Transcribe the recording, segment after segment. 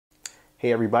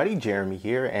Hey everybody, Jeremy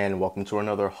here, and welcome to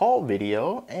another haul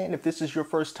video. And if this is your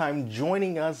first time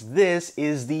joining us, this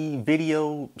is the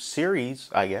video series,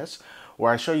 I guess,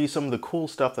 where I show you some of the cool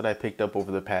stuff that I picked up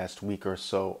over the past week or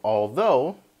so.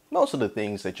 Although, most of the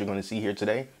things that you're going to see here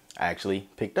today, I actually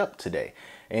picked up today.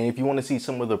 And if you want to see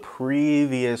some of the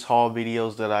previous haul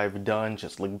videos that I've done,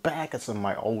 just look back at some of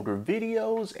my older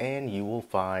videos and you will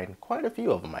find quite a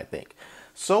few of them, I think.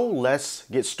 So let's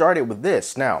get started with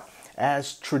this. Now,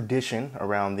 as tradition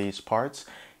around these parts,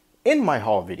 in my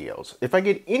haul videos, if I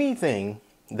get anything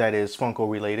that is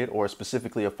Funko related or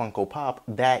specifically a Funko Pop,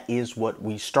 that is what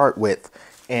we start with.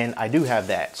 And I do have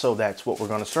that, so that's what we're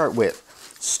going to start with.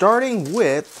 Starting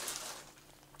with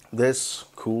this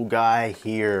cool guy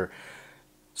here,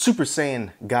 Super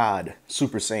Saiyan God,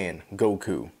 Super Saiyan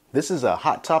Goku. This is a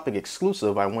Hot Topic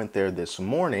exclusive. I went there this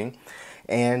morning,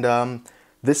 and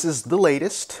this is the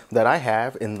latest that I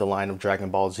have in the line of Dragon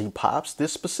Ball Z Pops.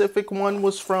 This specific one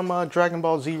was from Dragon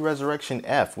Ball Z Resurrection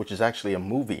F, which is actually a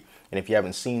movie. And if you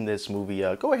haven't seen this movie,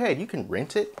 go ahead. You can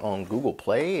rent it on Google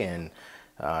Play and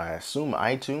I assume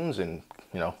iTunes and,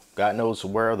 God knows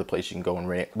where other place you can go and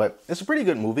rent it. But it's a pretty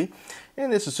good movie.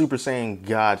 And this is Super Saiyan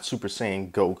God, Super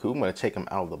Saiyan Goku. I'm going to take him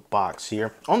out of the box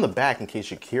here. On the back, in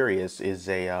case you're curious, is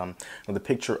the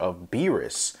picture of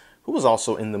Beerus, who was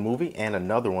also in the movie, and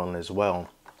another one as well.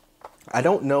 I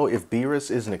don't know if Beerus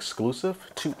is an exclusive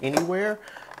to anywhere.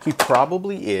 He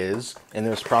probably is, and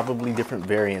there's probably different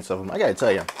variants of him. I gotta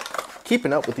tell you,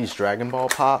 keeping up with these Dragon Ball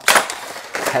Pops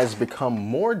has become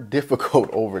more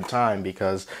difficult over time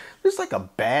because there's like a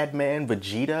bad man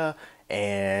Vegeta,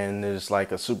 and there's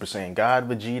like a Super Saiyan God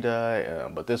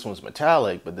Vegeta, but this one's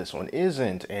metallic, but this one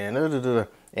isn't, and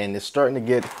it's starting to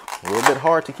get a little bit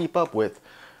hard to keep up with.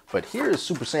 But here is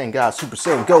Super Saiyan God, Super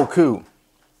Saiyan Goku.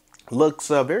 Looks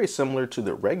very similar to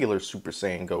the regular Super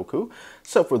Saiyan Goku,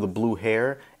 except for the blue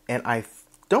hair. And I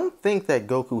don't think that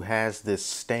Goku has this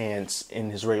stance in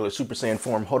his regular Super Saiyan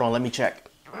form. Hold on, let me check.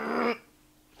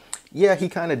 Yeah, he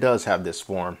kind of does have this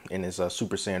form in his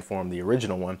Super Saiyan form, the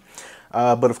original one.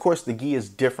 But of course, the gi is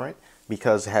different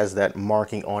because it has that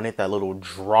marking on it, that little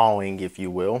drawing, if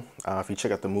you will. If you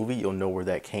check out the movie, you'll know where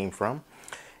that came from.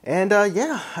 And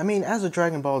yeah, I mean, as a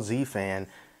Dragon Ball Z fan,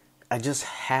 I just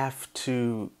have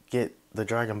to get the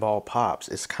Dragon Ball Pops.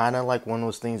 It's kind of like one of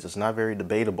those things that's not very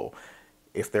debatable.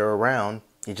 If they're around,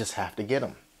 you just have to get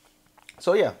them.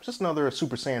 So yeah, just another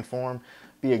Super Saiyan form.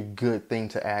 Be a good thing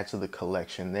to add to the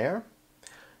collection there.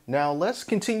 Now let's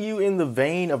continue in the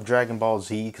vein of Dragon Ball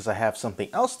Z because I have something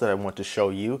else that I want to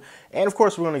show you. And of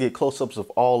course, we're going to get close-ups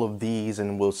of all of these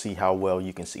and we'll see how well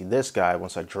you can see this guy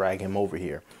once I drag him over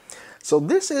here. So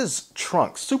this is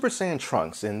Trunks, Super Saiyan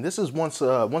Trunks, and this is once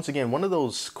again one of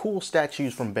those cool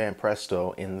statues from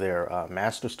Banpresto in their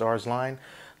Master Stars line.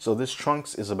 So this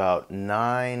Trunks is about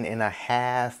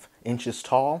 9.5 inches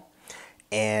tall,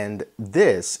 and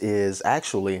this is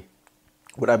actually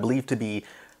what I believe to be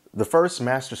the first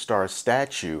Master Stars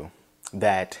statue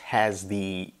that has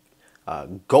the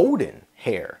golden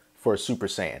hair for a Super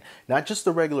Saiyan. Not just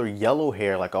the regular yellow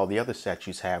hair like all the other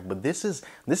statues have, but this is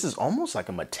almost like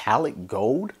a metallic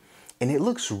gold, and it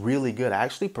looks really good. I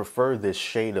actually prefer this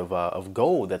shade of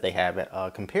gold that they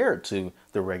have compared to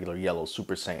the regular yellow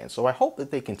Super Saiyan. So I hope that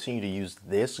they continue to use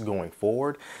this going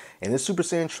forward. And this Super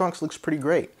Saiyan Trunks looks pretty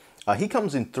great. He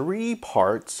comes in 3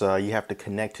 parts. You have to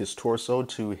connect his torso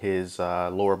to his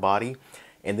lower body,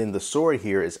 and then the sword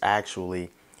here is actually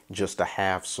just a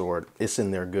half sword. It's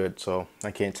in there good, so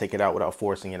I can't take it out without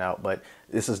forcing it out. But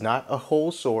this is not a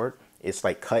whole sword. It's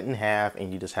like cut in half,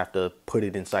 and you just have to put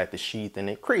it inside the sheath, and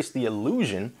it creates the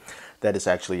illusion that it's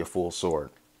actually a full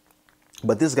sword.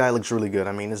 But this guy looks really good.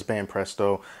 I mean, it's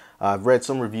Banpresto. I've read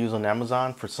some reviews on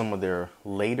Amazon for some of their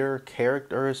later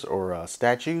characters or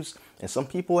statues, and some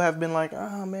people have been like,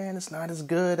 oh man, it's not as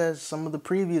good as some of the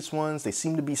previous ones. They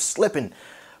seem to be slipping.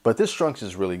 But this Trunks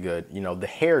is really good. The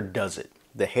hair does it.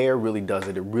 The hair really does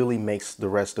it. It really makes the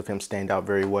rest of him stand out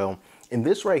very well. And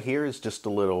this right here is just a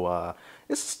little,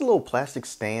 it's just a little plastic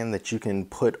stand that you can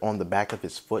put on the back of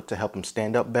his foot to help him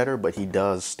stand up better, but he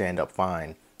does stand up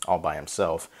fine all by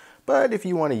himself. But if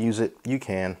you want to use it, you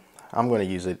can. I'm going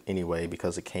to use it anyway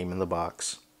because it came in the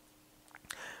box.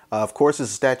 Of course,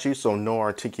 it's a statue, so no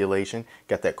articulation.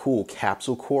 Got that cool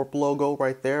Capsule Corp logo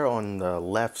right there on the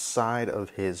left side of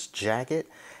his jacket,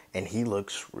 and he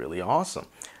looks really awesome.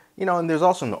 And there's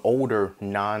also an older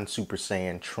non-Super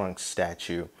Saiyan Trunks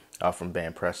statue from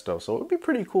Banpresto. So it would be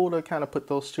pretty cool to kind of put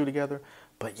those two together.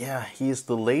 But yeah, he's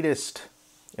the latest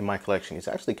in my collection. He's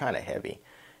actually kind of heavy.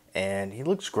 And he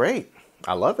looks great.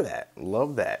 I love that.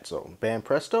 Love that. So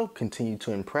Banpresto, continue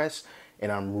to impress.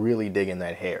 And I'm really digging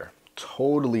that hair.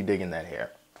 Totally digging that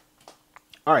hair.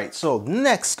 All right, so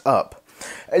next up,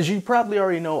 as you probably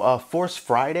already know, Force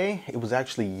Friday, it was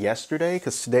actually yesterday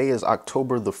because today is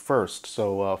October the 1st.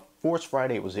 So Force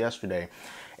Friday was yesterday.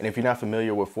 And if you're not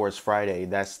familiar with Force Friday,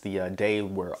 that's the day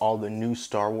where all the new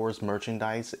Star Wars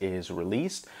merchandise is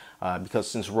released. Because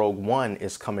since Rogue One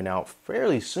is coming out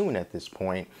fairly soon at this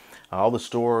point, all the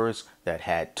stores that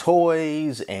had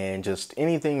toys and just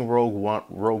anything Rogue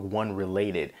One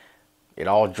related, it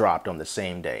all dropped on the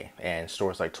same day. And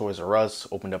stores like Toys R Us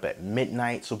opened up at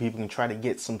midnight so people can try to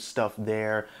get some stuff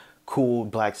there. Cool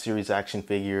Black Series action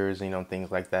figures,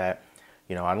 things like that.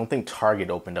 I don't think Target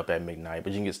opened up at midnight,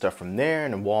 but you can get stuff from there.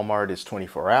 And then Walmart is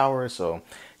 24 hours. So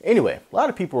anyway, a lot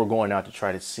of people were going out to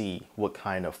try to see what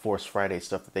kind of Force Friday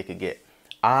stuff that they could get.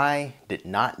 I did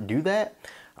not do that.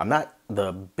 I'm not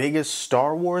the biggest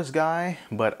Star Wars guy,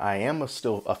 but I am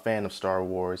still a fan of Star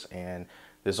Wars, and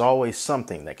there's always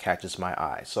something that catches my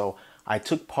eye. So I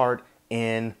took part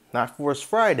in not Force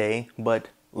Friday, but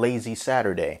Lazy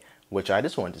Saturday, which I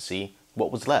just wanted to see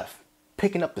what was left.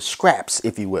 Picking up the scraps,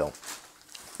 if you will.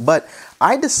 But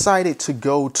I decided to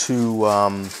go to,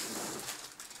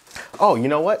 oh, you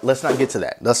know what? Let's not get to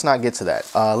that.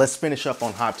 Let's finish up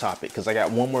on Hot Topic because I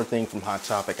got one more thing from Hot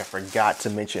Topic I forgot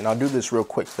to mention. I'll do this real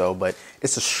quick though, but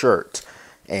it's a shirt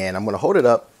and I'm going to hold it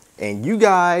up and you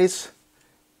guys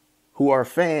who are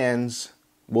fans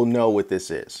will know what this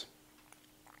is.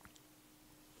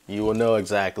 You will know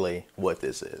exactly what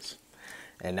this is.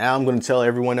 And now I'm going to tell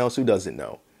everyone else who doesn't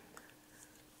know.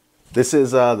 This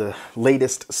is the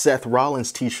latest Seth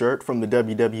Rollins t-shirt from the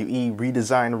WWE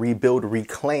Redesign, Rebuild,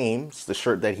 Reclaim. It's the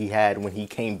shirt that he had when he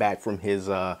came back from his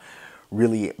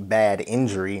really bad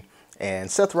injury. And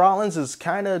Seth Rollins is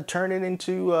kind of turning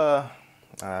into a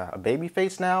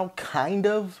babyface now, kind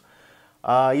of.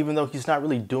 Even though he's not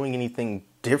really doing anything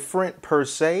different per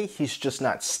se, he's just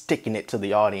not sticking it to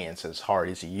the audience as hard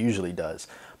as he usually does.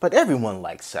 But everyone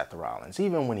likes Seth Rollins,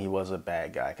 even when he was a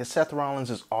bad guy, because Seth Rollins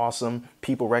is awesome.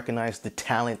 People recognize the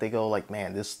talent. They go like,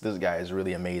 man, this guy is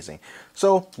really amazing.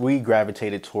 So we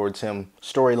gravitated towards him.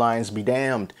 Storylines be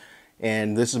damned.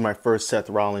 And this is my first Seth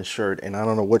Rollins shirt. And I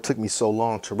don't know what took me so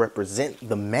long to represent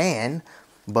the man.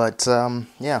 But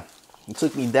yeah, it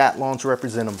took me that long to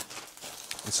represent him.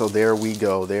 And so there we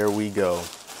go.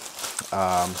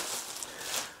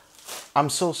 I'm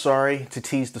so sorry to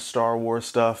tease the Star Wars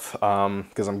stuff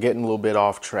because I'm getting a little bit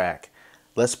off track.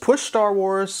 Let's push Star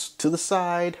Wars to the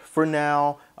side for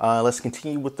now. Let's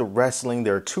continue with the wrestling.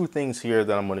 There are two things here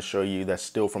that I'm going to show you that's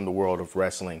still from the world of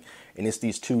wrestling. And it's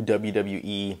these two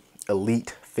WWE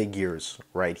Elite figures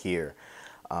right here.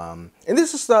 And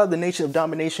this is the Nation of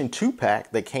Domination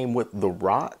 2-pack that came with The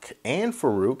Rock and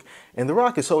Farouk. And The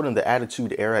Rock is holding the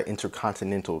Attitude Era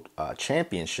Intercontinental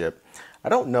Championship. I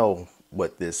don't know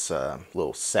what this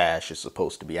little sash is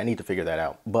supposed to be. I need to figure that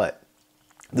out. But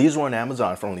these were on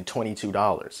Amazon for only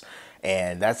 $22.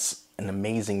 And that's an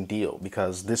amazing deal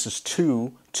because this is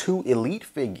two Elite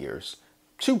figures,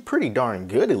 two pretty darn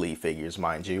good Elite figures,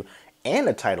 mind you, and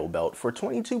a title belt for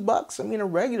 $22. I mean, a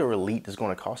regular Elite is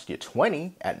going to cost you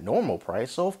 $20 at normal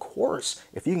price. So, of course,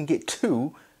 if you can get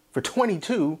two for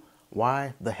 $22,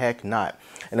 why the heck not?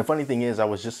 And the funny thing is, I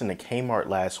was just in the Kmart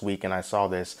last week and I saw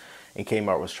this. And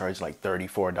Kmart was charged like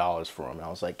 $34 for them. And I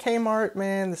was like, Kmart,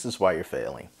 man, this is why you're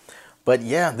failing. But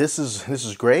yeah, this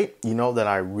is great. You know that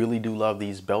I really do love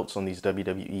these belts on these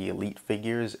WWE Elite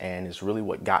figures. And it's really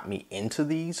what got me into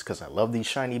these because I love these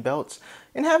shiny belts.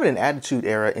 And having an Attitude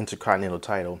Era Intercontinental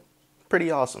title, pretty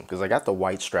awesome. Because I got the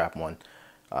white strap one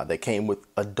that came with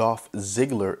a Dolph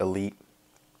Ziggler Elite.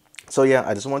 So yeah,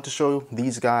 I just wanted to show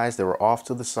these guys. They were off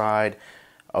to the side.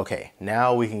 Okay,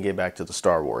 now we can get back to the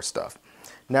Star Wars stuff.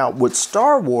 Now, with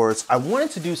Star Wars, I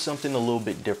wanted to do something a little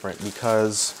bit different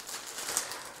because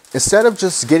instead of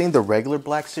just getting the regular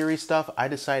Black Series stuff, I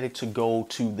decided to go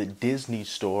to the Disney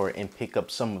store and pick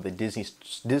up some of the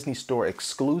Disney store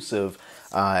exclusive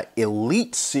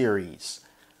Elite Series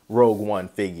Rogue One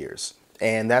figures.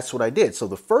 And that's what I did. So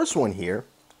the first one here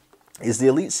is the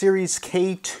Elite Series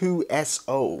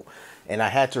K2SO. And I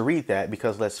had to read that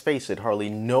because, let's face it, hardly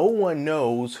no one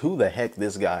knows who the heck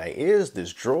this guy is,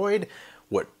 this droid,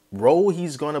 what role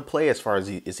he's going to play as far as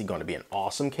is he going to be an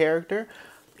awesome character.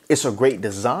 It's a great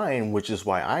design, which is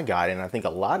why I got it. And I think a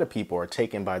lot of people are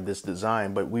taken by this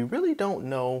design, but we really don't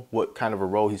know what kind of a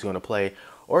role he's going to play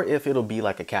or if it'll be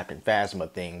like a Captain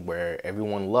Phasma thing where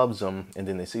everyone loves him and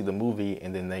then they see the movie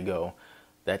and then they go,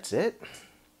 that's it?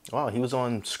 Wow, he was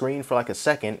on screen for like a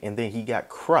second and then he got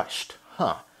crushed.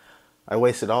 Huh. I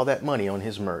wasted all that money on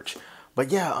his merch. But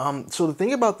yeah, so the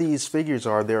thing about these figures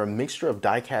are they're a mixture of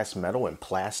die-cast metal and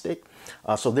plastic.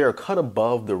 So they're a cut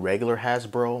above the regular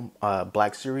Hasbro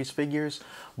Black Series figures,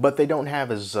 but they don't have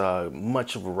as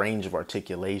much of a range of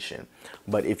articulation.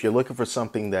 But if you're looking for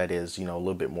something that is, you know, a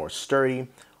little bit more sturdy,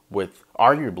 with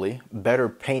arguably better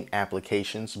paint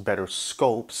applications, better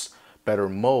scopes, better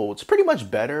molds, pretty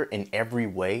much better in every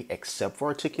way except for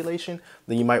articulation,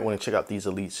 then you might want to check out these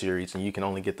Elite series, and you can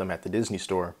only get them at the Disney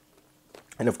Store.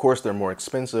 And of course, they're more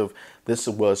expensive. This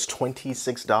was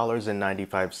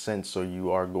 $26.95, so you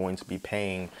are going to be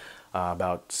paying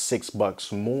about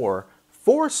 $6 more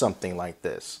for something like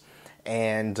this.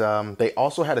 And they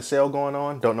also had a sale going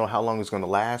on. Don't know how long it's going to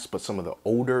last, but some of the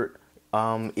older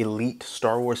Elite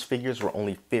Star Wars figures were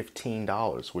only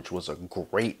 $15, which was a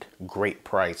great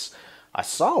price. I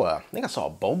think I saw a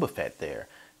Boba Fett there,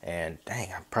 and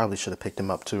dang, I probably should have picked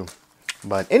him up too.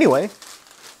 But anyway,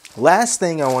 last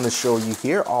thing I want to show you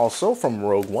here, also from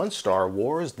Rogue One Star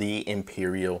Wars, the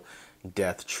Imperial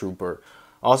Death Trooper.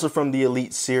 Also from the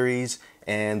Elite series,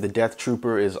 and the Death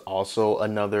Trooper is also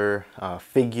another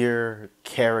figure,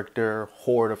 character,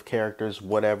 horde of characters,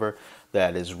 whatever,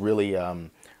 that is really,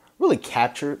 really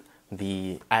captured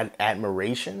the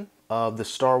admiration of the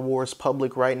Star Wars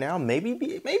public right now. Maybe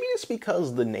it's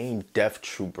because the name Death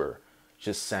Trooper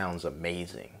just sounds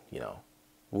amazing, you know.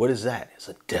 What is that? It's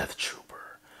a Death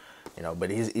Trooper. You know, but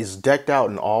he's decked out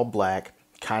in all black,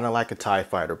 kind of like a TIE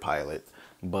fighter pilot.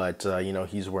 But, you know,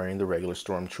 he's wearing the regular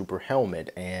Stormtrooper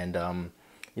helmet. And,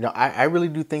 you know, I really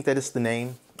do think that it's the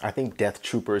name. I think Death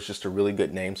Trooper is just a really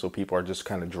good name, so people are just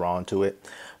kind of drawn to it.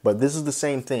 But this is the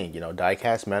same thing, you know,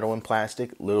 die-cast metal and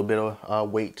plastic, a little bit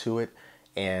of weight to it.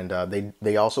 And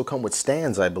they also come with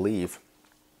stands, I believe.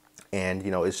 And,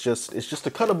 you know, it's just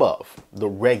a cut above the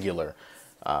regular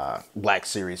Black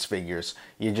Series figures.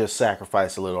 You just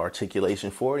sacrifice a little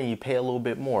articulation for it and you pay a little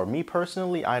bit more. Me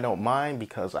personally, I don't mind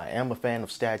because I am a fan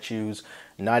of statues.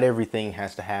 Not everything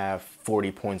has to have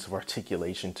 40 points of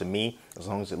articulation to me. As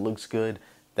long as it looks good,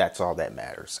 that's all that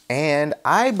matters. And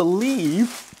I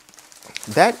believe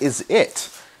that is it.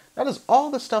 That is all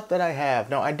the stuff that I have.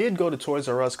 Now, I did go to Toys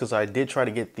R Us because I did try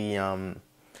to get the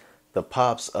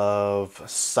pops of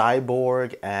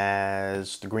Cyborg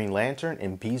as the Green Lantern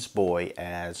and Beast Boy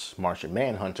as Martian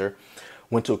Manhunter.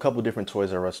 Went to a couple different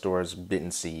Toys R Us stores,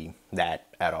 didn't see that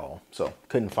at all. So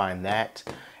couldn't find that.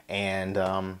 And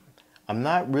I'm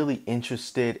not really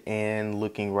interested in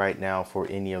looking right now for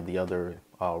any of the other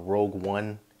Rogue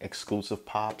One exclusive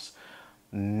pops.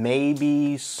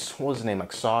 Maybe, what was the name,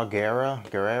 like Saw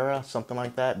Gerrera, something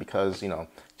like that. Because, you know,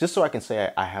 just so I can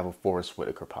say I have a Forrest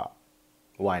Whitaker pop.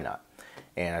 Why not?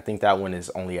 And I think that one is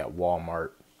only at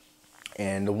Walmart.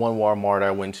 And the one Walmart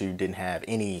I went to didn't have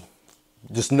any,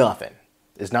 just nothing.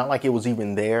 It's not like it was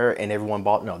even there and everyone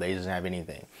bought. No, they didn't have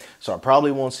anything. So I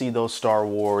probably won't see those Star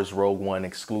Wars Rogue One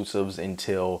exclusives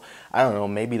until, I don't know,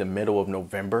 maybe the middle of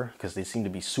November, because they seem to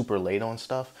be super late on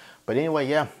stuff. But anyway,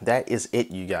 yeah, that is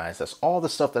it, you guys. That's all the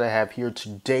stuff that I have here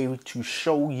today to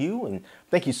show you. And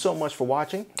thank you so much for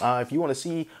watching. If you want to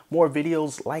see more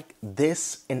videos like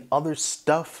this and other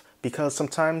stuff, because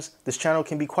sometimes this channel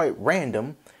can be quite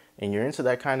random and you're into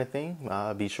that kind of thing,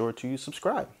 be sure to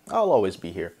subscribe. I'll always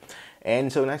be here. And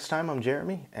until next time, I'm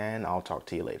Jeremy, and I'll talk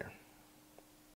to you later.